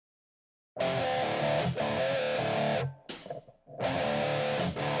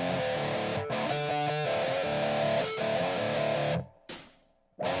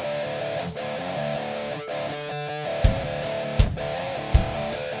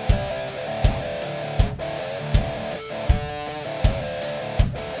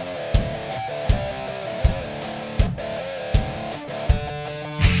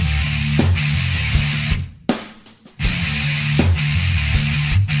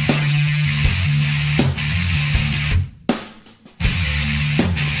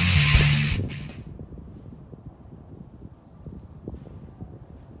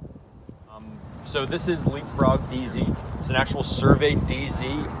So this is Leapfrog DZ. It's an actual survey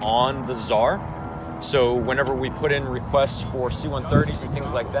DZ on the Czar. So whenever we put in requests for C-130s and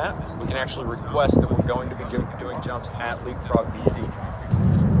things like that, we can actually request that we're going to be doing jumps at Leapfrog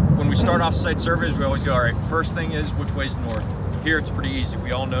DZ. When we start off site surveys, we always go, all right, first thing is which way's north? Here it's pretty easy.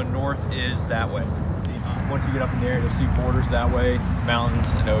 We all know north is that way. Once you get up in the air, you'll see borders that way,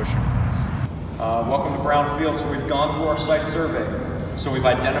 mountains and ocean. Welcome to Brown Field. So we've gone through our site survey. So we've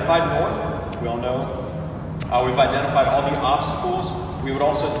identified north, we all know. We've identified all the obstacles. We would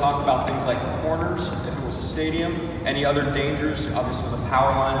also talk about things like corners, if it was a stadium, any other dangers, obviously the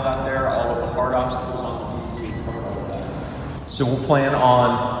power lines out there, all of the hard obstacles on the DZ, cover all of that. So we'll plan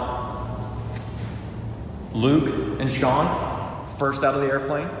on Luke and Sean, first out of the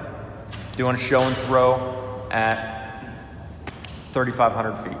airplane, doing a show and throw at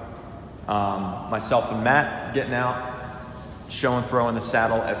 3,500 feet. Myself and Matt getting out, show and throw in the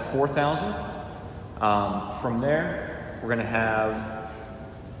saddle at 4,000. From there, we're gonna have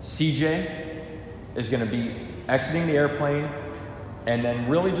CJ is gonna be exiting the airplane and then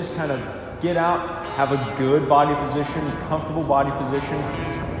really just kind of get out, have a good body position, comfortable body position,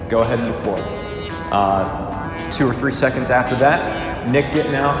 go ahead and deploy. 2 or 3 seconds after that, Nick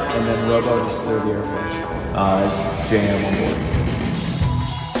getting out, and then Robo just cleared the airplane as JM on board.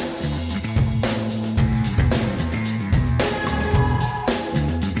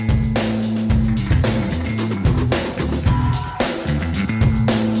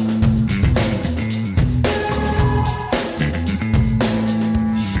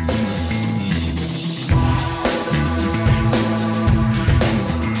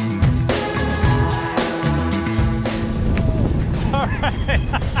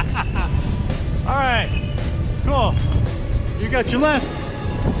 All right, cool. You got your left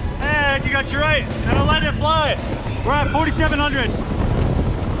and you got your right, and I'll let it fly. We're at 4,700.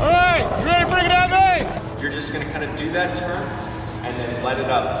 All right, you ready to bring it at me? You're just gonna kind of do that turn and then let it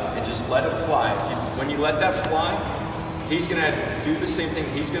up and just let it fly. When you let that fly, he's gonna do the same thing.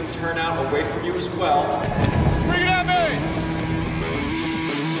 He's gonna turn out away from you as well. Bring it at me.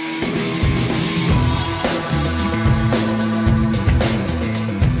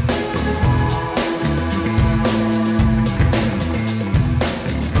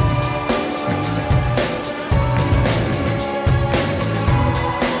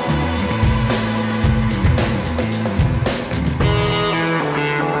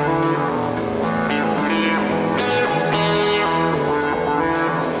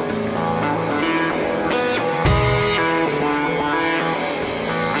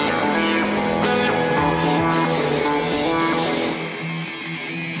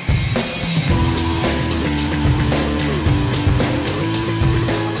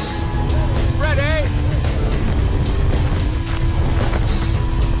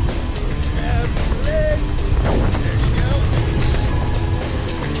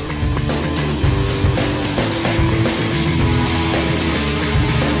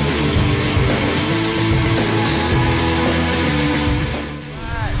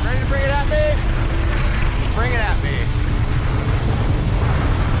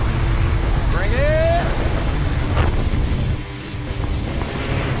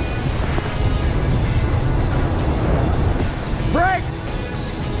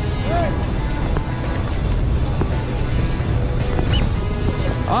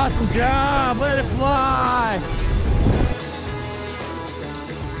 Awesome job, let it fly.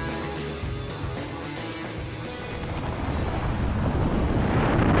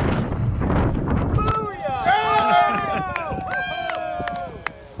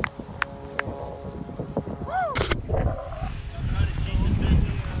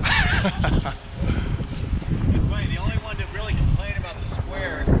 It's funny, the only one that really complained about the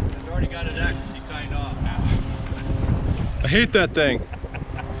square has already got his accuracy signed off. I hate that thing.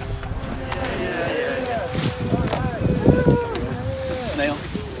 Snail.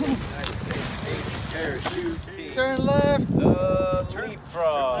 Turn left.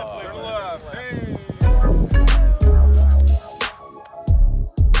 Leapfrog.